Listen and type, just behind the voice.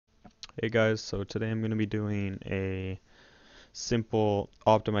Hey guys, so today I'm going to be doing a simple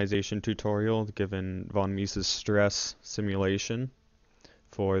optimization tutorial given von Mises stress simulation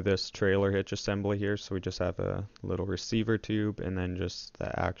for this trailer hitch assembly here. So we just have a little receiver tube and then just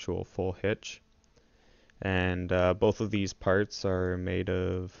the actual full hitch. And both of these parts are made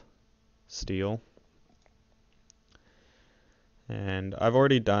of steel. And I've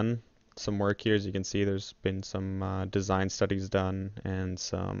already done some work here. As you can see, there's been some design studies done and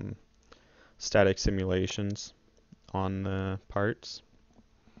some static simulations on the parts.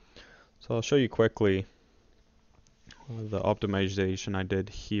 So I'll show you quickly the optimization I did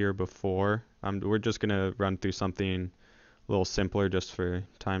here before. We're just going to run through something a little simpler just for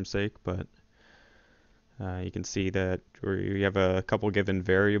time's sake, but you can see that we have a couple given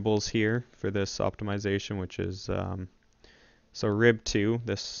variables here for this optimization, which is so rib 2,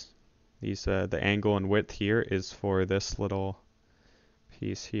 the angle and width here is for this little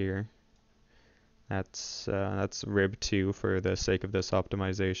piece here. That's rib 2 for the sake of this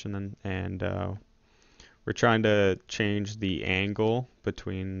optimization, and we're trying to change the angle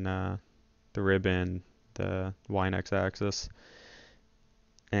between the rib and the y and x axis,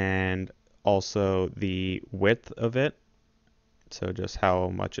 and also the width of it, so just how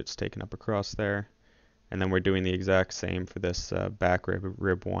much it's taken up across there. And then we're doing the exact same for this back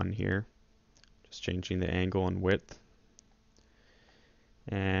rib 1 here, just changing the angle and width.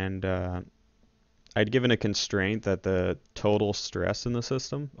 And I'd given a constraint that the total stress in the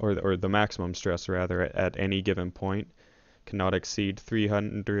system, or the maximum stress rather, at any given point cannot exceed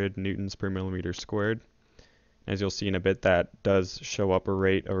 300 newtons per millimeter squared. As you'll see in a bit, that does show up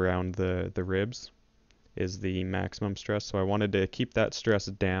right around the ribs is the maximum stress. So I wanted to keep that stress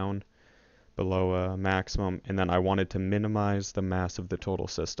down below maximum, and then I wanted to minimize the mass of the total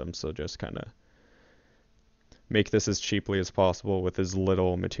system. So just kind of make this as cheaply as possible with as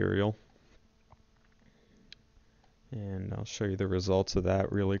little material. And I'll show you the results of that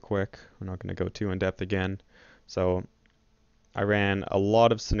really quick. We're not going to go too in depth again. So I ran a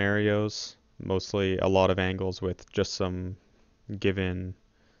lot of scenarios, mostly a lot of angles with just some given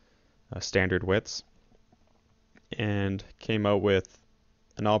standard widths, and came out with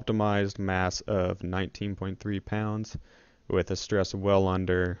an optimized mass of 19.3 pounds with a stress well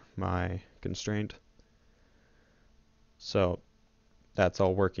under my constraint. So that's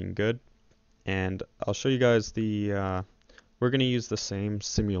all working good. And I'll show you guys we're going to use the same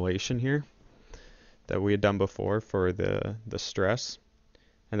simulation here that we had done before for the stress.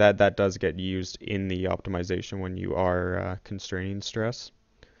 And that does get used in the optimization when you are constraining stress.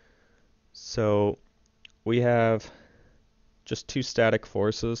 So we have just two static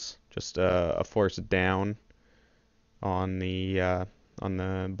forces, just a force down on the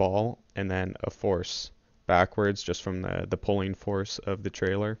ball, and then a force backwards just from the pulling force of the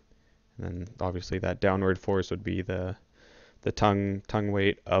trailer. And then obviously that downward force would be the tongue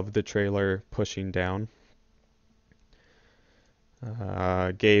weight of the trailer pushing down.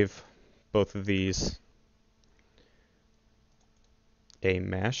 Gave both of these a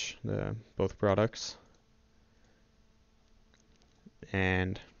mesh, both products,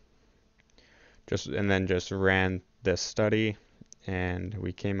 and then just ran this study, and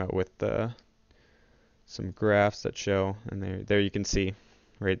we came out with some graphs that show, and there you can see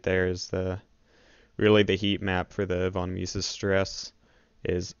right there is really the heat map for the von Mises stress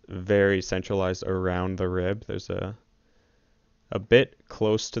is very centralized around the rib. There's a bit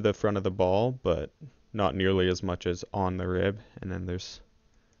close to the front of the ball, but not nearly as much as on the rib. And then there's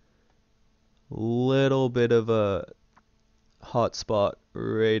a little bit of a hot spot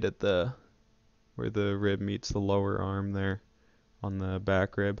right at where the rib meets the lower arm there on the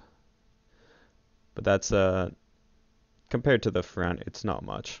back rib. But that's compared to the front, it's not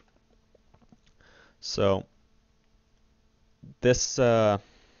much. So this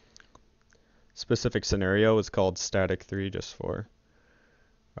specific scenario is called static 3 just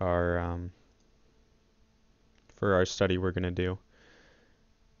our for our study we're going to do.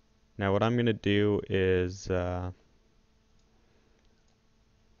 Now what I'm going to do is go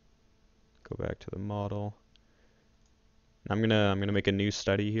back to the model. I'm gonna make a new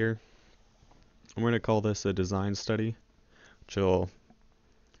study here. I'm going to call this a design study, which will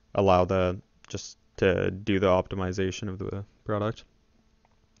allow just to do the optimization of the product.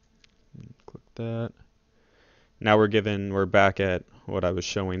 Click that. Now we're back at what I was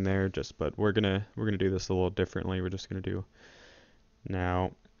showing there, but we're gonna do this a little differently. We're just gonna do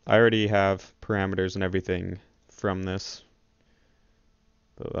now. I already have parameters and everything from this,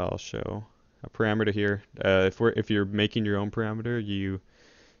 but I'll show a parameter here. If you're making your own parameter, you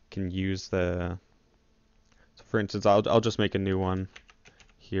can use so for instance, I'll just make a new one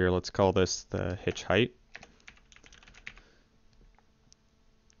here, let's call this the hitch height.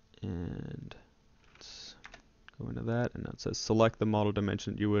 And let's go into that, and it says select the model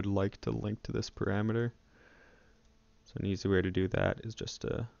dimension you would like to link to this parameter. So an easy way to do that is just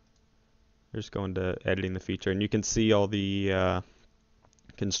go into editing the feature, and you can see all the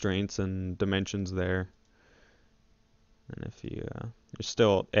constraints and dimensions there. And if you're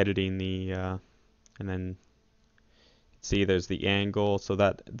still editing the, and then see there's the angle, so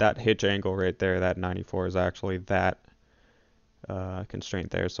that hitch angle right there, that 94 is actually that constraint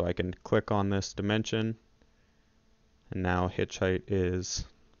there. So I can click on this dimension, and now hitch height is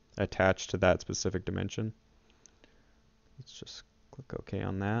attached to that specific dimension. Let's just click OK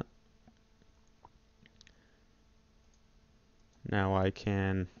on that. Now I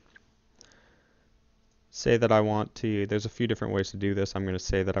can say that I want to, there's a few different ways to do this. I'm going to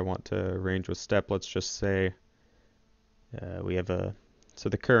say that I want to range with step. Let's just say we have so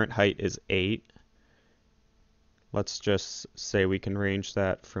the current height is 8. Let's just say we can range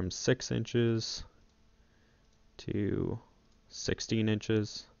that from 6 inches to 16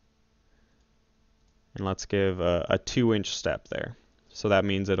 inches. And let's give a 2-inch step there. So that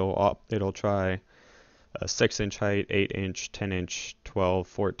means it'll try a 6-inch height, 8-inch, 10-inch, 12,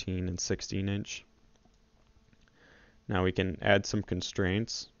 14, and 16-inch. Now we can add some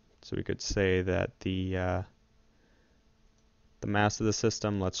constraints. So we could say that the mass of the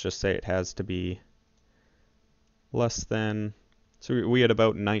system, let's just say it has to be less than, so we had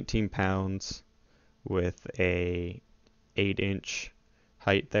about 19 pounds with a 8-inch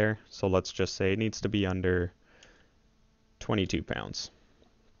height there. So let's just say it needs to be under 22 pounds.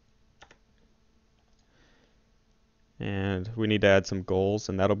 And we need to add some goals,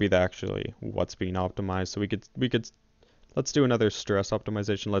 and that'll be actually what's being optimized. So we could let's do another stress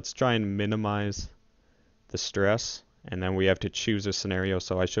optimization. Let's try and minimize the stress, and then we have to choose a scenario.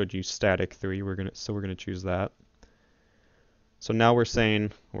 So I showed you static 3. We're gonna choose that. So now we're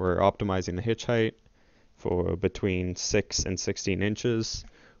saying we're optimizing the hitch height for between 6 and 16 inches.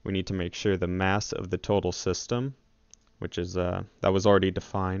 We need to make sure the mass of the total system, which is that was already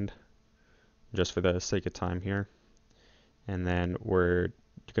defined just for the sake of time here. And then we're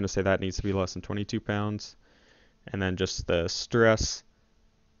going to say that needs to be less than 22 pounds. And then just the stress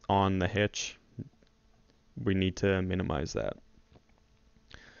on the hitch, we need to minimize that.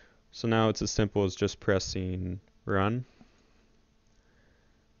 So now it's as simple as just pressing run.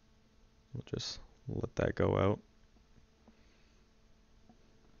 We'll just let that go out.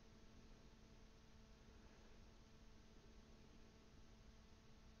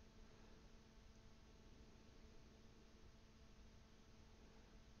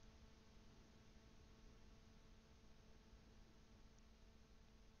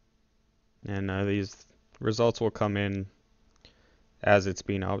 And these results will come in as it's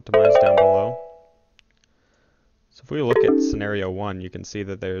being optimized down below. So if we look at scenario 1, you can see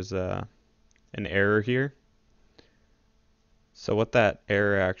that there's an error here. So what that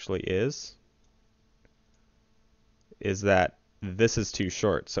error actually is that this is too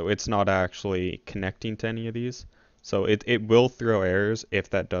short. So it's not actually connecting to any of these. So it will throw errors if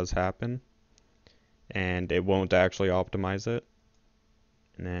that does happen. And it won't actually optimize it.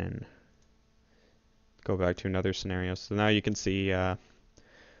 And then go back to another scenario. So now you can see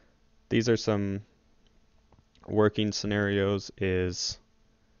these are some working scenarios is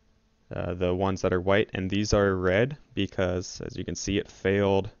the ones that are white, and these are red because, as you can see, it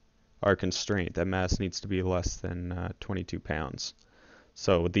failed our constraint. That mass needs to be less than 22 pounds.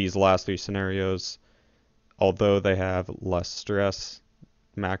 So these last 3 scenarios, although they have less stress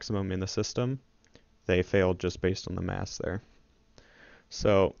maximum in the system, they failed just based on the mass there.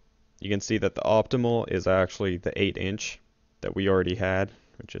 So you can see that the optimal is actually the 8-inch that we already had,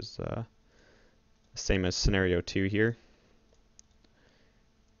 which is same as scenario 2 here.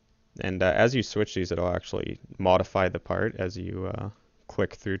 And as you switch these, it'll actually modify the part as you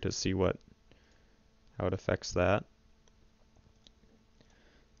click through to see how it affects that.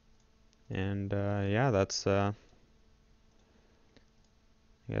 And yeah, that's I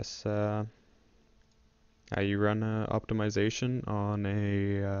guess how you run optimization on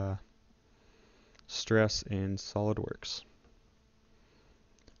a stress in Solidworks.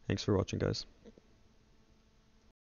 Thanks for watching, guys.